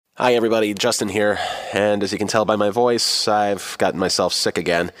Hi everybody, Justin here, and as you can tell by my voice, I've gotten myself sick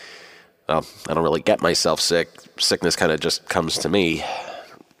again. Well, I don't really get myself sick. Sickness kind of just comes to me.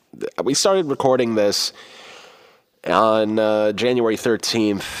 We started recording this on January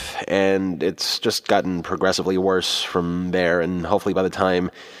 13th, and it's just gotten progressively worse from there, and hopefully by the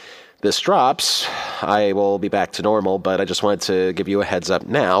time this drops, I will be back to normal, but I just wanted to give you a heads up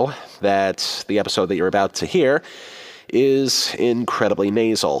now that the episode that you're about to hear is incredibly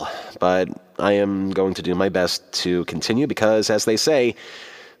nasal, but I am going to do my best to continue because, as they say,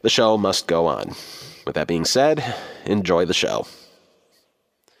 the show must go on. With that being said, enjoy the show.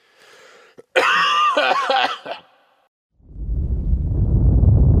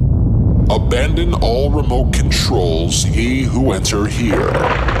 Abandon all remote controls, ye who enter here.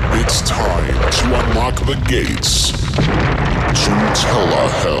 It's time to unlock the gates to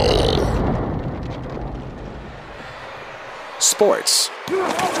Telehell. Sports.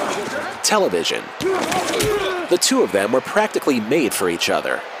 Television. The two of them were practically made for each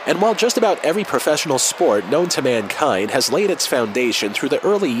other. And while just about every professional sport known to mankind has laid its foundation through the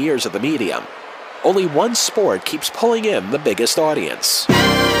early years of the medium, only one sport keeps pulling in the biggest audience.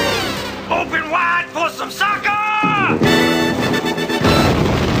 Open wide for some soccer!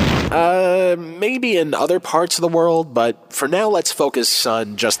 Maybe in other parts of the world, but for now let's focus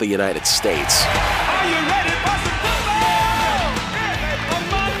on just the United States. Are you ready for some football? A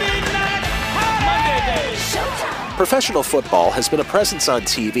Monday night Showtime! Professional football has been a presence on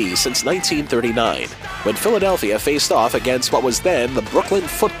TV since 1939, when Philadelphia faced off against what was then the Brooklyn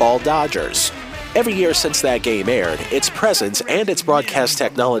Football Dodgers. Every year since that game aired, its presence and its broadcast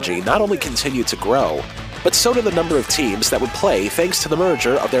technology not only continued to grow, but so did the number of teams that would play thanks to the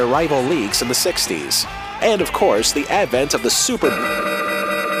merger of their rival leagues in the 60s. And of course, the advent of the Super...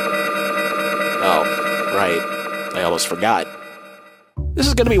 Oh, right. I almost forgot. This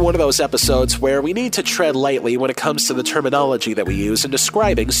is going to be one of those episodes where we need to tread lightly when it comes to the terminology that we use in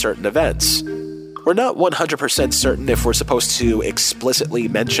describing certain events. We're not 100% certain if we're supposed to explicitly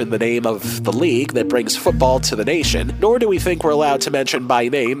mention the name of the league that brings football to the nation, nor do we think we're allowed to mention by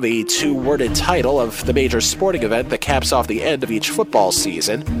name the two-worded title of the major sporting event that caps off the end of each football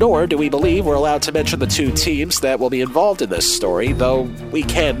season, nor do we believe we're allowed to mention the two teams that will be involved in this story, though we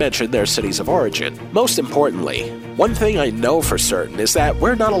can mention their cities of origin. Most importantly, one thing I know for certain is that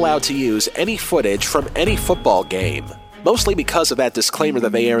we're not allowed to use any footage from any football game. Mostly because of that disclaimer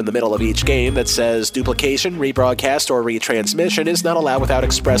that they air in the middle of each game that says duplication, rebroadcast, or retransmission is not allowed without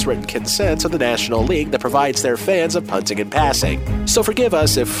express written consent of the National League that provides their fans of punting and passing. So forgive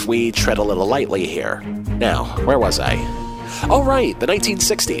us if we tread a little lightly here. Now, where was I? Oh right, the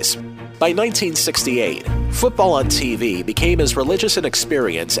 1960s. By 1968, football on TV became as religious an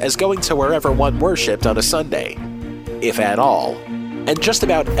experience as going to wherever one worshipped on a Sunday, if at all. And just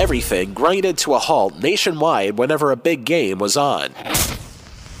about everything grinded to a halt nationwide whenever a big game was on.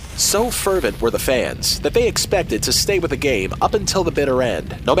 So fervent were the fans that they expected to stay with the game up until the bitter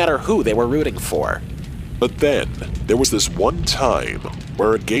end, no matter who they were rooting for. But then, there was this one time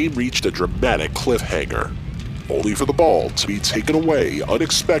where a game reached a dramatic cliffhanger, only for the ball to be taken away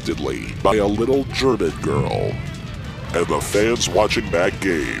unexpectedly by a little German girl. And the fans watching that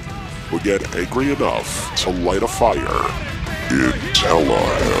game would get angry enough to light a fire in Telehell.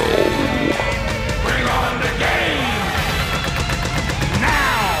 Bring on the game!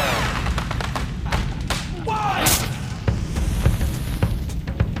 Now! What?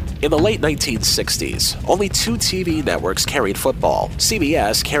 In the late 1960s, only two TV networks carried football,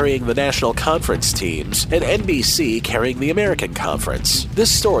 CBS carrying the National Conference teams, and NBC carrying the American Conference. This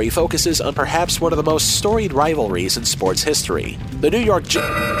story focuses on perhaps one of the most storied rivalries in sports history. The New York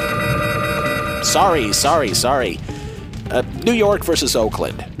New York versus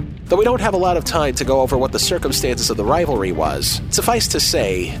Oakland. Though we don't have a lot of time to go over what the circumstances of the rivalry was, suffice to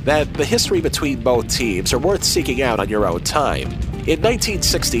say that the history between both teams are worth seeking out on your own time. In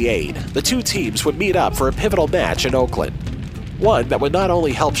 1968, the two teams would meet up for a pivotal match in Oakland. One that would not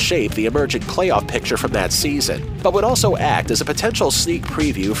only help shape the emerging playoff picture from that season, but would also act as a potential sneak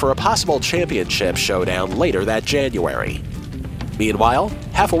preview for a possible championship showdown later that January. Meanwhile,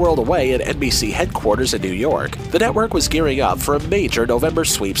 half a world away at NBC headquarters in New York, the network was gearing up for a major November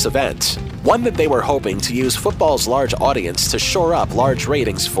sweeps event, one that they were hoping to use football's large audience to shore up large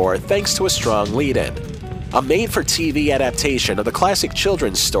ratings for thanks to a strong lead-in. A made-for-TV adaptation of the classic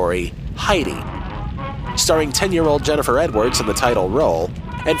children's story, Heidi, starring 10-year-old Jennifer Edwards in the title role,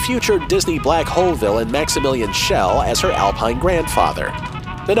 and future Disney black hole villain Maximilian Schell as her Alpine grandfather.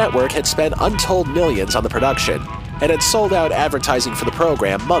 The network had spent untold millions on the production, and had sold out advertising for the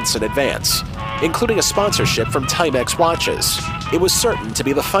program months in advance. including a sponsorship from Timex watches. It was certain to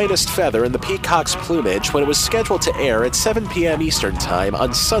be the finest feather in the peacock's plumage when it was scheduled to air at 7 p.m. Eastern Time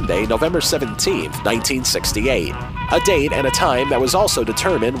on Sunday, November 17, 1968. A date and a time that was also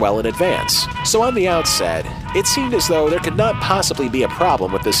determined well in advance. So on the outset, it seemed as though there could not possibly be a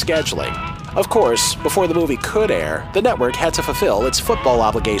problem with this scheduling. Of course, before the movie could air, the network had to fulfill its football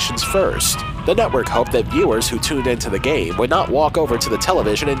obligations first. The network hoped that viewers who tuned into the game would not walk over to the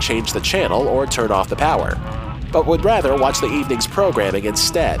television and change the channel or turn off the power, but would rather watch the evening's programming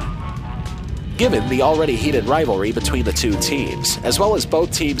instead. Given the already heated rivalry between the two teams, as well as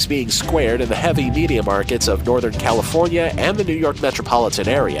both teams being squared in the heavy media markets of Northern California and the New York metropolitan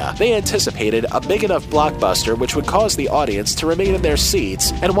area, they anticipated a big enough blockbuster which would cause the audience to remain in their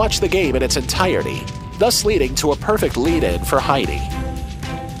seats and watch the game in its entirety, thus leading to a perfect lead-in for Heidi.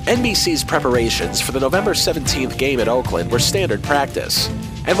 NBC's preparations for the November 17th game at Oakland were standard practice,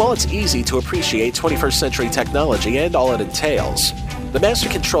 and while it's easy to appreciate 21st century technology and all it entails, the Master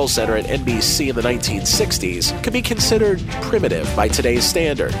Control Center at NBC in the 1960s could be considered primitive by today's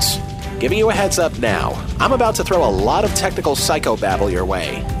standards. Giving you a heads up now, I'm about to throw a lot of technical psychobabble your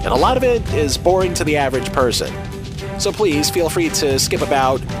way, and a lot of it is boring to the average person. So please feel free to skip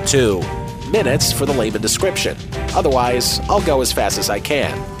about 2 minutes for the layman description. Otherwise, I'll go as fast as I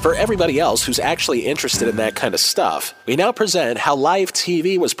can. For everybody else who's actually interested in that kind of stuff, we now present how live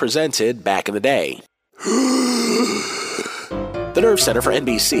TV was presented back in the day. The Nerve Center for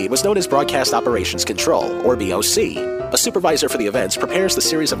NBC was known as Broadcast Operations Control, or BOC. A supervisor for the events prepares the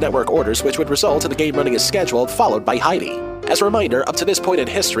series of network orders which would result in the game running as scheduled, followed by Heidi. As a reminder, up to this point in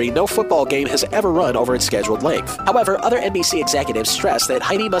history, no football game has ever run over its scheduled length. However, other NBC executives stressed that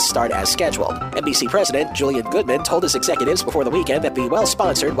Heidi must start as scheduled. NBC President Julian Goodman told his executives before the weekend that the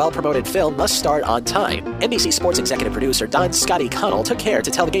well-sponsored, well-promoted film must start on time. NBC Sports executive producer Don Scotty Connell took care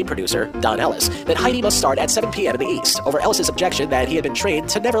to tell the game producer, Don Ellis, that Heidi must start at 7 p.m. in the East, over Ellis's objection that he had been trained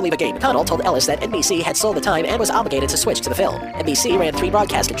to never leave a game. Connell told Ellis that NBC had sold the time and was obligated to switch to the film. NBC ran 3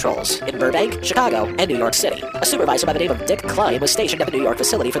 broadcast controls in Burbank, Chicago, and New York City. A supervisor by the name of Dick Klein was stationed at the New York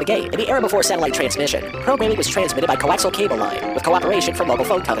facility for the game. In the era before satellite transmission, programming was transmitted by coaxial cable line, with cooperation from mobile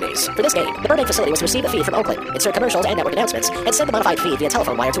phone companies. For this game, the Burbank facility was to receive a feed from Oakland, insert commercials and network announcements, and send the modified feed via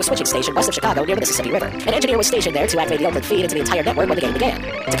telephone wire to a switching station west of Chicago near the Mississippi River. An engineer was stationed there to activate the Oakland feed into the entire network when the game began.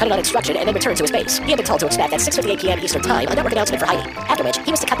 To cut it on instruction and then return to his base, he had been told to expect at 6:58 p.m. Eastern Time a network announcement for Heidi, after which he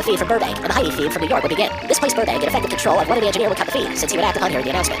was to cut the feed from Burbank, and the Heidi feed from New York would begin. This placed Burbank in effective control of whether the engineer would cut the feed, since he would act upon hearing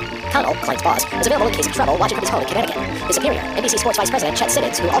the announcement. Connell, Klein's boss, was available in case of trouble watching from his home in Connecticut. His superior, NBC Sports Vice President Chet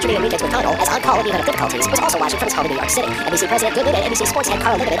Simmons, who alternated weekends with Connell as on-call in the event of difficulties, was also watching from his home in New York City. NBC President Goodman and NBC Sports head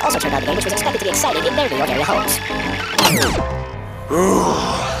Carl Limited also turned on the game, which was expected to be exciting in their New York area homes.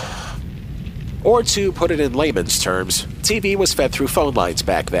 Or to put it in layman's terms, TV was fed through phone lines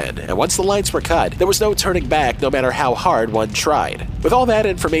back then, and once the lines were cut, there was no turning back no matter how hard one tried. With all that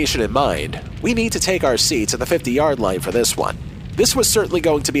information in mind, we need to take our seats at the 50-yard line for this one. This was certainly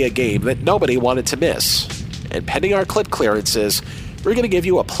going to be a game that nobody wanted to miss. And pending our clip clearances, we're going to give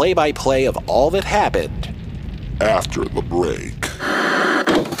you a play-by-play of all that happened After the break.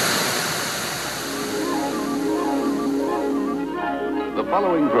 The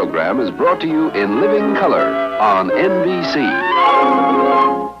following program is brought to you in living color on NBC.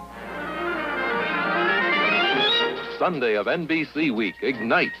 Sunday of NBC Week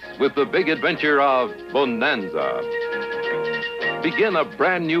ignites with the big adventure of Bonanza. Begin a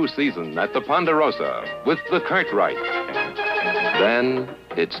brand new season at the Ponderosa with the Cartwright. Then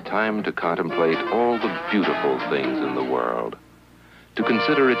it's time to contemplate all the beautiful things in the world, to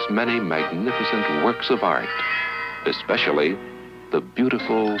consider its many magnificent works of art, especially the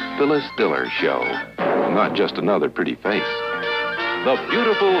beautiful Phyllis Diller Show, not just another pretty face. The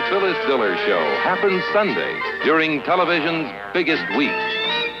beautiful Phyllis Diller Show happens Sunday during television's biggest week.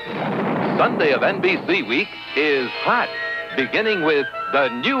 Sunday of NBC Week is hot, beginning with The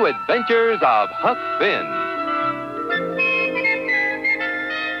New Adventures of Huck Finn.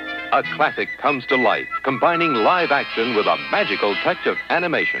 A classic comes to life, combining live action with a magical touch of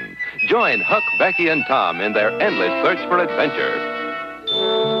animation. Join Huck, Becky, and Tom in their endless search for adventure.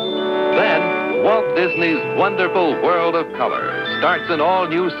 Then, Walt Disney's wonderful world of color starts an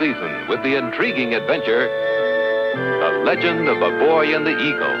all-new season with the intriguing adventure, The Legend of the Boy and the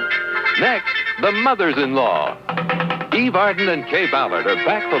Eagle. Next, The Mothers-in-Law. Eve Arden and Kay Ballard are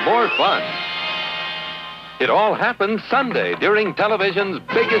back for more fun. It all happens Sunday during television's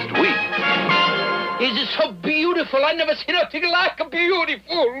biggest week. Is it so beautiful? I never seen nothing like a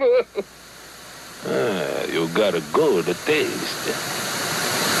beautiful. You gotta go to taste.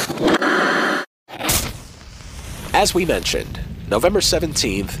 As we mentioned, November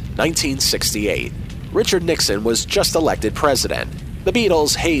 17th, 1968. Richard Nixon was just elected president. The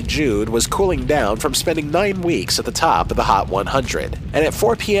Beatles' Hey Jude was cooling down from spending 9 weeks at the top of the Hot 100. And at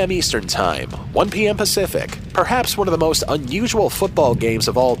 4 p.m. Eastern Time, 1 p.m. Pacific, perhaps one of the most unusual football games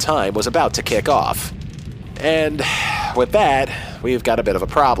of all time was about to kick off. And with that, we've got a bit of a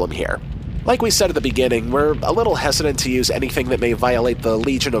problem here. Like we said at the beginning, we're a little hesitant to use anything that may violate the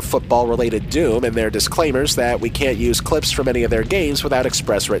Legion of Football-related doom and their disclaimers that we can't use clips from any of their games without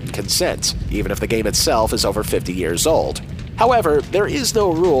express written consent, even if the game itself is over 50 years old. However, there is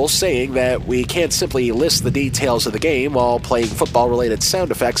no rule saying that we can't simply list the details of the game while playing football-related sound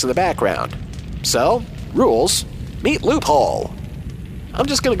effects in the background. So, rules meet loophole. I'm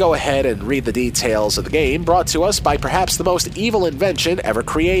just going to go ahead and read the details of the game brought to us by perhaps the most evil invention ever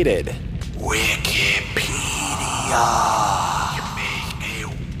created. Wikipedia.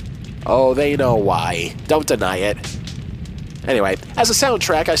 Oh, they know why. Don't deny it. Anyway, as a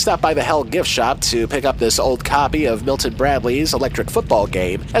soundtrack, I stopped by the Hell gift shop to pick up this old copy of Milton Bradley's Electric Football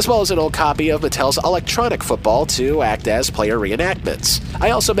game, as well as an old copy of Mattel's Electronic Football to act as player reenactments. I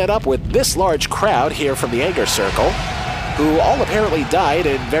also met up with this large crowd here from the Anger Circle, who all apparently died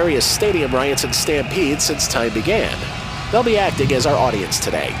in various stadium riots and stampedes since time began. They'll be acting as our audience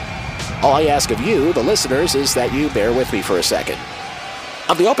today. All I ask of you, the listeners, is that you bear with me for a second.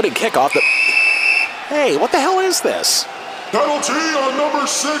 On the opening kickoff, Hey, what the hell is this? Penalty on number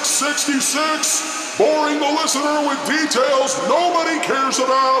 666. Boring the listener with details nobody cares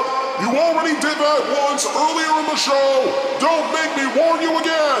about. You already did that once earlier in the show. Don't make me warn you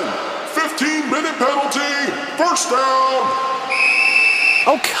again. 15-minute penalty. First down.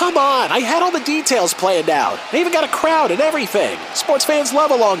 Oh, come on! I had all the details planned out. I even got a crowd and everything. Sports fans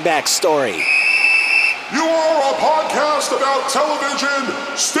love a long backstory. You are a podcast about television.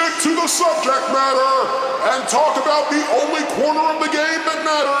 Stick to the subject matter and talk about the only corner of the game that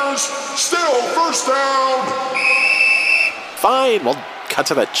matters. Still, first down. Fine, we'll cut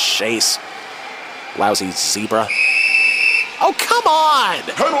to the chase. Lousy zebra. Oh, come on!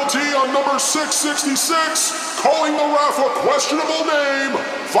 Penalty on number 666. Calling the ref a questionable name.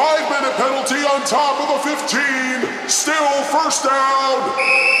 5-minute penalty on top of the 15. Still first down.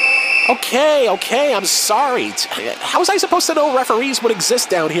 Okay, I'm sorry. How was I supposed to know referees would exist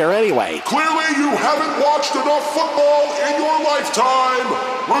down here anyway? Clearly you haven't watched enough football in your lifetime.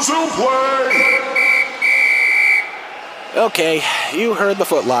 Resume play. Okay, you heard the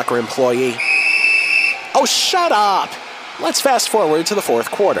Foot Locker employee. Oh, shut up! Let's fast forward to the fourth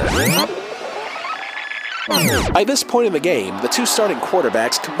quarter. By this point in the game, the two starting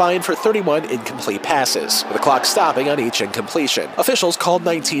quarterbacks combined for 31 incomplete passes, with the clock stopping on each incompletion. Officials called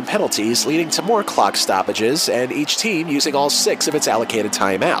 19 penalties, leading to more clock stoppages, and each team using all 6 of its allocated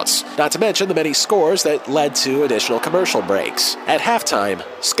timeouts. Not to mention the many scores that led to additional commercial breaks. At halftime,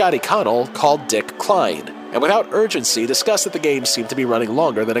 Scotty Connell called Dick Klein, and without urgency discussed that the game seemed to be running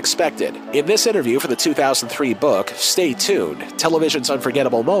longer than expected. In this interview for the 2003 book, Stay Tuned, Television's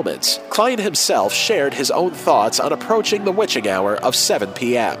Unforgettable Moments, Klein himself shared his own thoughts on approaching the witching hour of 7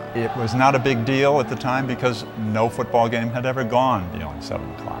 p.m. It was not a big deal at the time because no football game had ever gone beyond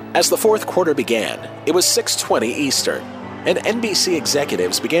 7 o'clock. As the fourth quarter began, it was 6:20 Eastern, and NBC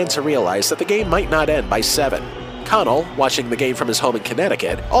executives began to realize that the game might not end by 7. Connell, watching the game from his home in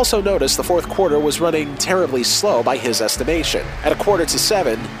Connecticut, also noticed the fourth quarter was running terribly slow by his estimation. At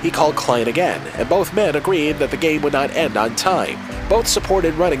 6:45, he called Klein again, and both men agreed that the game would not end on time. Both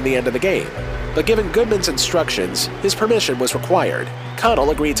supported running the end of the game, but given Goodman's instructions, his permission was required.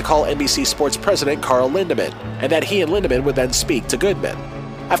 Connell agreed to call NBC Sports president Carl Lindemann, and that he and Lindemann would then speak to Goodman.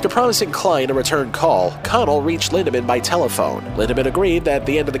 After promising Klein a return call, Connell reached Lindemann by telephone. Lindemann agreed that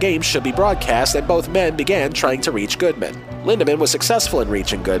the end of the game should be broadcast, and both men began trying to reach Goodman. Lindemann was successful in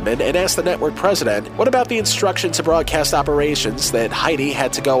reaching Goodman and asked the network president, what about the instruction to broadcast operations that Heidi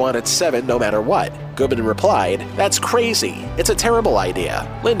had to go on at 7 no matter what? Goodman replied, that's crazy. It's a terrible idea.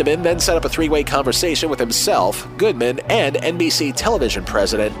 Lindemann then set up a 3-way conversation with himself, Goodman, and NBC television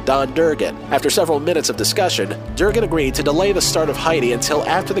president Don Durgan. After several minutes of discussion, Durgan agreed to delay the start of Heidi until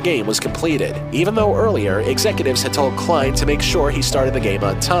after the game was completed, even though earlier executives had told Klein to make sure he started the game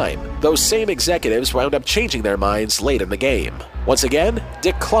on time. Those same executives wound up changing their minds late in the game. Once again,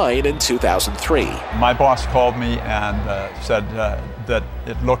 Dick Klein in 2003. My boss called me and said that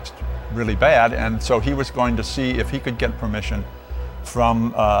it looked really bad, and so he was going to see if he could get permission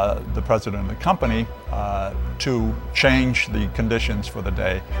from the president of the company to change the conditions for the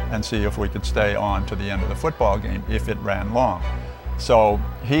day and see if we could stay on to the end of the football game if it ran long. So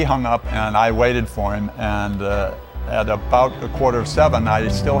he hung up and I waited for him, and at about 6:45, I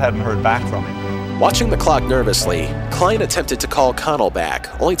still hadn't heard back from him. Watching the clock nervously, Klein attempted to call Connell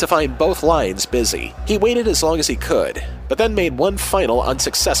back, only to find both lines busy. He waited as long as he could, but then made one final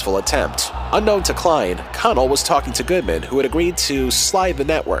unsuccessful attempt. Unknown to Klein, Connell was talking to Goodman, who had agreed to slide the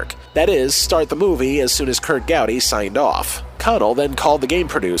network. That is, start the movie as soon as Curt Gowdy signed off. Connell then called the game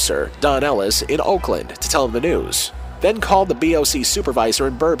producer, Don Ellis, in Oakland to tell him the news. Then called the BOC supervisor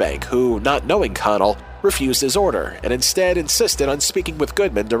in Burbank, who, not knowing Connell, refused his order and instead insisted on speaking with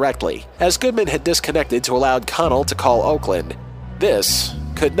Goodman directly. As Goodman had disconnected to allow Connell to call Oakland, this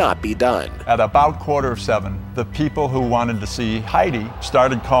could not be done. At about 6:45, the people who wanted to see Heidi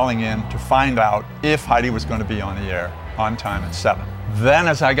started calling in to find out if Heidi was going to be on the air on time at 7. Then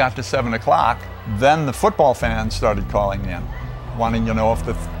as I got to 7 o'clock, then the football fans started calling in, wanting to know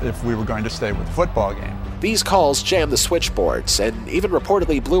if we were going to stay with the football game. These calls jammed the switchboards and even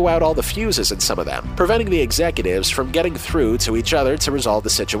reportedly blew out all the fuses in some of them, preventing the executives from getting through to each other to resolve the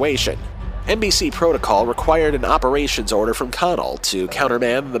situation. NBC protocol required an operations order from Connell to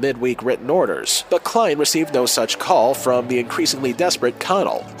countermand the midweek written orders, but Klein received no such call from the increasingly desperate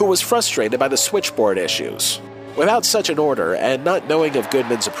Connell, who was frustrated by the switchboard issues. Without such an order and not knowing of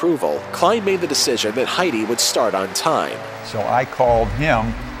Goodman's approval, Klein made the decision that Heidi would start on time. So I called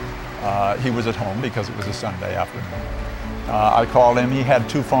him. He was at home because it was a Sunday afternoon. I called him. He had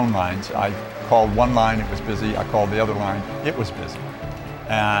 2 phone lines. I called one line, it was busy. I called the other line, it was busy.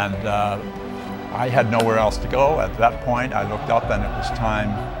 And I had nowhere else to go. At that point, I looked up and it was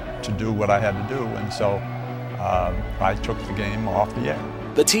time to do what I had to do. And so I took the game off the air.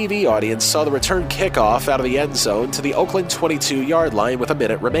 The TV audience saw the return kickoff out of the end zone to the Oakland 22-yard line with a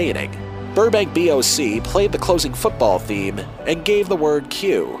minute remaining. Burbank BOC played the closing football theme and gave the word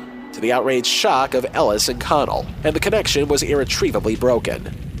cue, to the outraged shock of Ellis and Connell, and the connection was irretrievably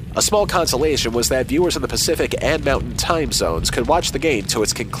broken. A small consolation was that viewers in the Pacific and Mountain time zones could watch the game to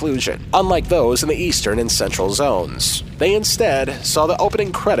its conclusion, unlike those in the Eastern and Central zones. They instead saw the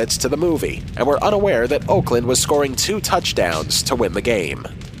opening credits to the movie and were unaware that Oakland was scoring 2 touchdowns to win the game.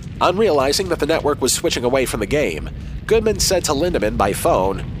 On realizing that the network was switching away from the game, Goodman said to Lindemann by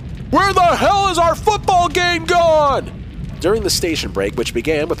phone, "Where the hell is our football game gone?" During the station break, which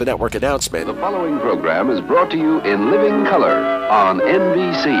began with the network announcement, The following program is brought to you in living color on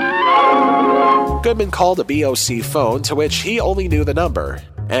NBC. Goodman called a BOC phone to which he only knew the number,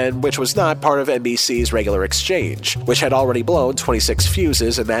 and which was not part of NBC's regular exchange, which had already blown 26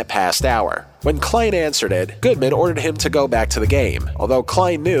 fuses in that past hour. When Klein answered it, Goodman ordered him to go back to the game, although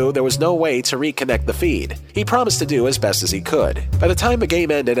Klein knew there was no way to reconnect the feed. He promised to do as best as he could. By the time the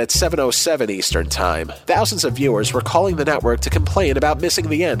game ended at 7:07 Eastern Time, thousands of viewers were calling the network to complain about missing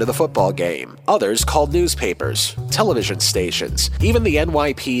the end of the football game. Others called newspapers, television stations, even the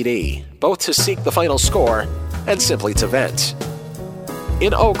NYPD, both to seek the final score and simply to vent.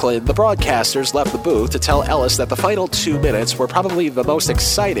 In Oakland, the broadcasters left the booth to tell Ellis that the final 2 minutes were probably the most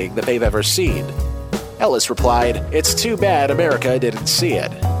exciting that they've ever seen. Ellis replied, "It's too bad America didn't see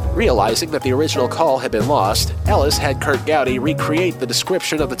it." Realizing that the original call had been lost, Ellis had Curt Gowdy recreate the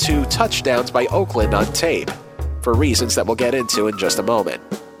description of the 2 touchdowns by Oakland on tape, for reasons that we'll get into in just a moment.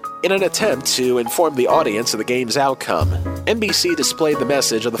 In an attempt to inform the audience of the game's outcome, NBC displayed the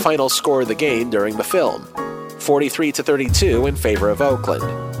message of the final score of the game during the film, 43-32 in favor of Oakland.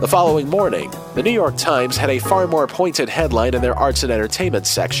 The following morning, the New York Times had a far more pointed headline in their arts and entertainment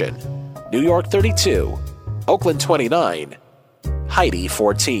section: New York 32, Oakland 29, Heidi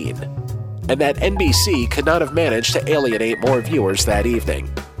 14. And that NBC could not have managed to alienate more viewers that evening.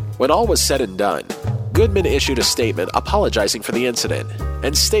 When all was said and done, Goodman issued a statement apologizing for the incident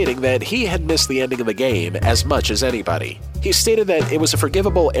and stating that he had missed the ending of the game as much as anybody. He stated that it was a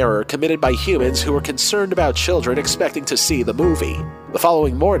forgivable error committed by humans who were concerned about children expecting to see the movie. The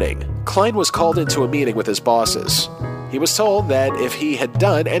following morning, Klein was called into a meeting with his bosses. He was told that if he had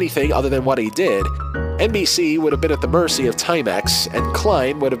done anything other than what he did, NBC would have been at the mercy of Timex and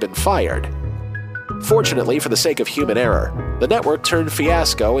Klein would have been fired. Fortunately, for the sake of human error, the network turned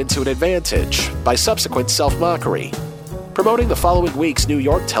fiasco into an advantage by subsequent self-mockery, promoting the following week's New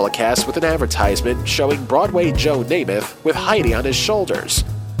York telecast with an advertisement showing Broadway Joe Namath with Heidi on his shoulders,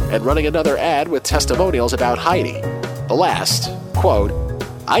 and running another ad with testimonials about Heidi. The last, quote,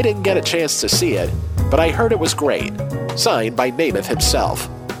 "I didn't get a chance to see it, but I heard it was great," signed by Namath himself.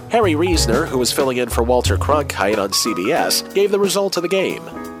 Harry Reasoner, who was filling in for Walter Cronkite on CBS, gave the result of the game.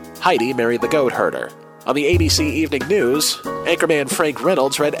 Heidi married the goat herder. On the ABC Evening News, anchorman Frank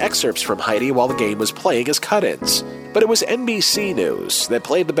Reynolds read excerpts from Heidi while the game was playing as cut-ins. But it was NBC News that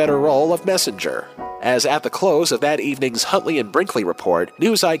played the better role of messenger, as at the close of that evening's Huntley and Brinkley report,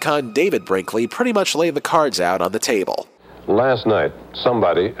 news icon David Brinkley pretty much laid the cards out on the table. last night,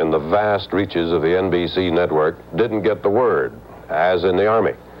 somebody in the vast reaches of the NBC network didn't get the word, as in the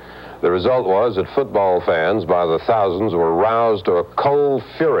Army. The result was that football fans by the thousands were roused to a cold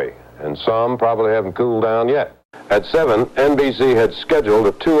fury, and some probably haven't cooled down yet. At 7, NBC had scheduled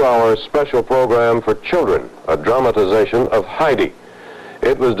a 2-hour special program for children, a dramatization of Heidi.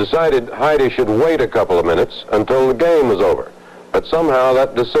 It was decided Heidi should wait a couple of minutes until the game was over, but somehow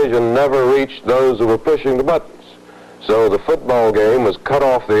that decision never reached those who were pushing the buttons. So the football game was cut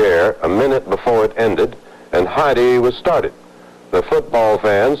off the air a minute before it ended, and Heidi was started. The football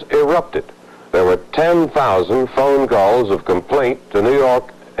fans erupted. There were 10,000 phone calls of complaint to New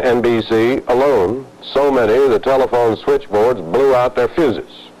York NBC alone, so many the telephone switchboards blew out their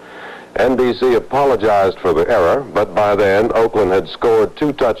fuses. NBC apologized for the error, but by then Oakland had scored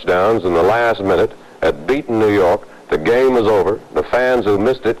 2 touchdowns in the last minute, had beaten New York. The game was over. The fans who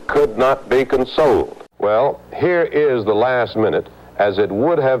missed it could not be consoled. Well, here is the last minute as it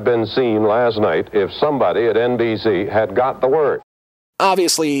would have been seen last night if somebody at NBC had got the word.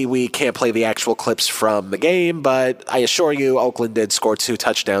 Obviously, we can't play the actual clips from the game, but I assure you Oakland did score 2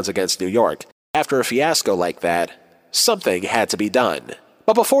 touchdowns against New York. After a fiasco like that, something had to be done.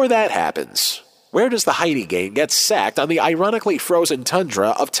 But before that happens, where does the Heidi gang get sacked on the ironically frozen tundra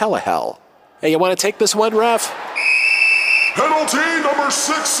of Telehell? Hey, you want to take this one, ref? Penalty number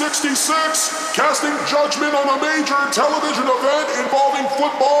 666, casting judgment on a major television event involving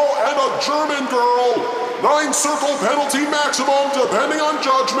football and a German girl. 9-circle penalty maximum depending on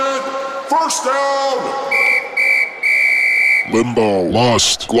judgment. First down. Limbo,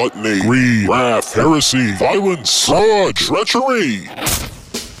 lust, gluttony, greed, wrath, heresy, violence, fraud, treachery.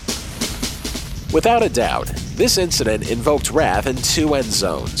 Without a doubt, this incident invoked wrath in 2 end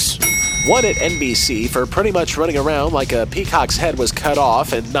zones. One at NBC for pretty much running around like a peacock's head was cut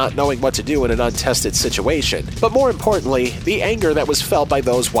off and not knowing what to do in an untested situation. But more importantly, the anger that was felt by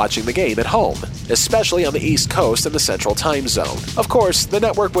those watching the game at home, especially on the East Coast and the Central Time Zone. Of course, the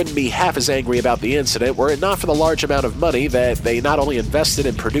network wouldn't be half as angry about the incident were it not for the large amount of money that they not only invested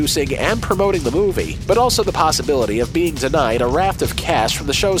in producing and promoting the movie, but also the possibility of being denied a raft of cash from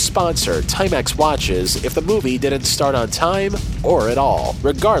the show's sponsor, Timex Watches, if the movie didn't start on time or at all,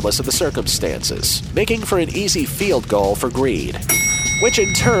 regardless of the circumstances, making for an easy field goal for greed. Which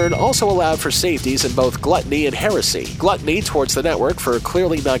in turn also allowed for safeties in both gluttony and heresy. Gluttony towards the network for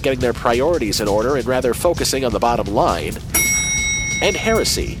clearly not getting their priorities in order and rather focusing on the bottom line. And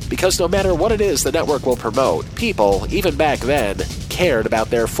heresy, because no matter what it is the network will promote, people, even back then, cared about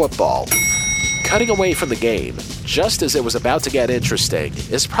their football. Cutting away from the game, just as it was about to get interesting,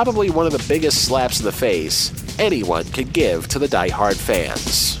 is probably one of the biggest slaps in the face anyone could give to the die-hard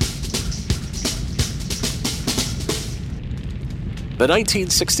fans. The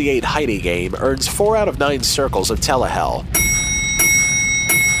 1968 Heidi game earns 4 out of 9 circles of Telehell.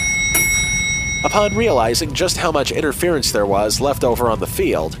 Upon realizing just how much interference there was left over on the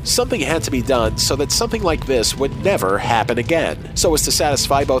field, something had to be done so that something like this would never happen again, so as to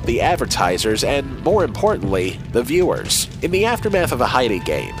satisfy both the advertisers and, more importantly, the viewers. In the aftermath of a Heidi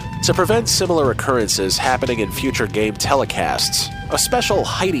game, to prevent similar occurrences happening in future game telecasts, a special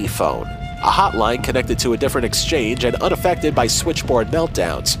Heidi phone, a hotline connected to a different exchange and unaffected by switchboard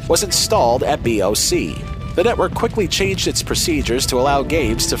meltdowns, was installed at BOC. The network quickly changed its procedures to allow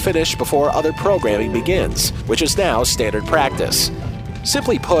games to finish before other programming begins, which is now standard practice.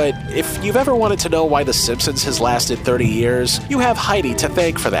 Simply put, if you've ever wanted to know why The Simpsons has lasted 30 years, you have Heidi to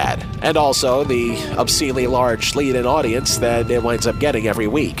thank for that, and also the obscenely large lead-in audience that it winds up getting every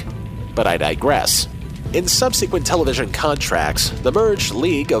week. But I digress. In subsequent television contracts, the merged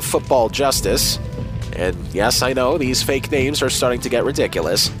League of Football Justice, and yes, I know these fake names are starting to get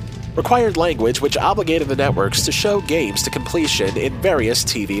ridiculous, required language which obligated the networks to show games to completion in various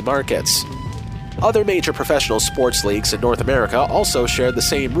TV markets. Other major professional sports leagues in North America also shared the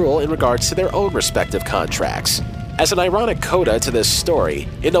same rule in regards to their own respective contracts. As an ironic coda to this story,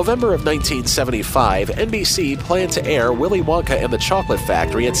 in November of 1975, NBC planned to air Willy Wonka and the Chocolate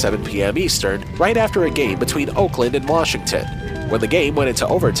Factory at 7 p.m. Eastern, right after a game between Oakland and Washington. When the game went into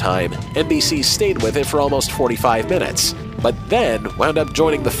overtime, NBC stayed with it for almost 45 minutes, but then wound up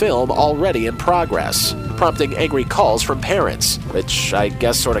joining the film already in progress, prompting angry calls from parents, which I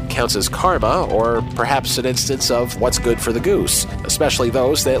guess sort of counts as karma, or perhaps an instance of what's good for the goose, especially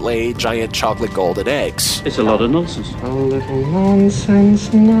those that lay giant chocolate golden eggs. It's a lot of nonsense. A little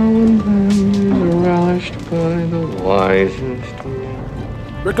nonsense now and then is relished by the wisest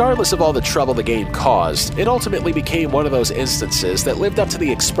man. Regardless of all the trouble the game caused, it ultimately became one of those instances that lived up to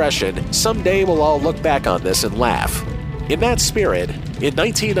the expression, "Someday we'll all look back on this and laugh." In that spirit, in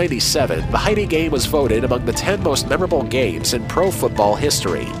 1997, the Heidi game was voted among the 10 most memorable games in pro football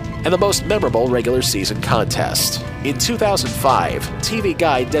history and the most memorable regular season contest. In 2005, TV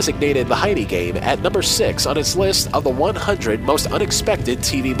Guide designated the Heidi game at number 6 on its list of the 100 most unexpected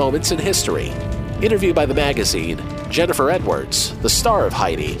TV moments in history. Interviewed by the magazine, Jennifer Edwards, the star of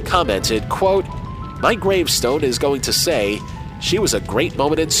Heidi, commented, quote, "My gravestone is going to say, she was a great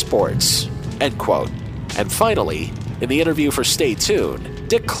moment in sports," end quote. And finally, in the interview for Stay Tuned,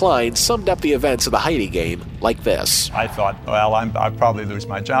 Dick Klein summed up the events of the Heidi game like this. I thought, well, I'd probably lose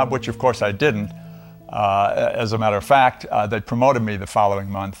my job, which of course I didn't. As a matter of fact, they promoted me the following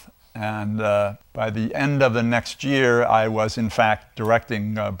month. And by the end of the next year, I was in fact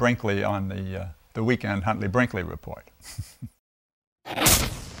directing Brinkley on the weekend Huntley-Brinkley report.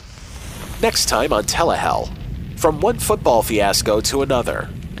 Next time on Telehell, from one football fiasco to another,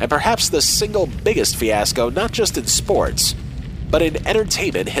 and perhaps the single biggest fiasco not just in sports, but in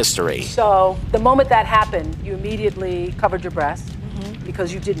entertainment history. So the moment that happened, you immediately covered your breast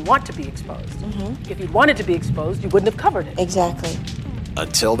because you didn't want to be exposed. If you'd wanted to be exposed, you wouldn't have covered it. Exactly.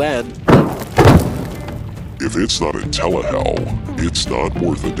 Until then, if it's not in Telehell, it's not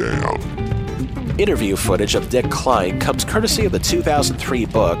worth a damn. Interview footage of Dick Klein comes courtesy of the 2003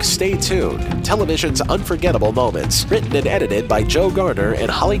 book Stay Tuned, Television's Unforgettable Moments, written and edited by Joe Garner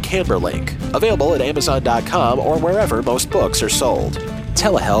and Holly Camberlink. Available at Amazon.com or wherever most books are sold.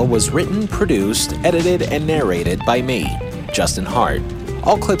 Telehell was written, produced, edited, and narrated by me, Justin Hart.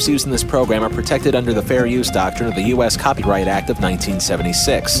 All clips used in this program are protected under the Fair Use Doctrine of the U.S. Copyright Act of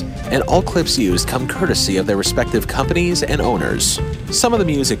 1976, and all clips used come courtesy of their respective companies and owners. Some of the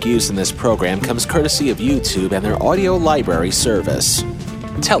music used in this program comes courtesy of YouTube and their audio library service.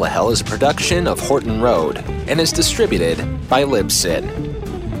 Telehell is a production of Horton Road and is distributed by Libsyn.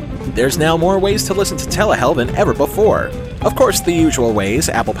 There's now more ways to listen to Telehell than ever before. Of course, the usual ways,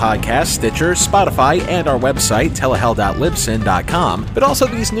 Apple Podcasts, Stitcher, Spotify, and our website, telehell.libsyn.com, but also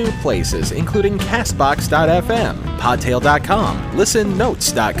these new places, including Castbox.fm, Podtail.com,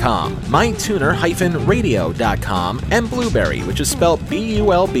 ListenNotes.com, MyTuner-Radio.com, and Blueberry, which is spelled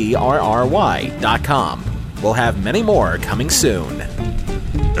BULBRRY.com. We'll have many more coming soon.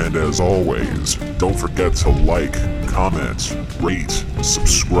 And as always, don't forget to like, comment, rate,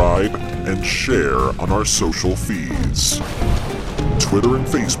 subscribe, and share on our social feeds. Twitter and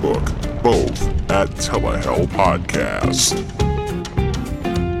Facebook, both at Telehell Podcast.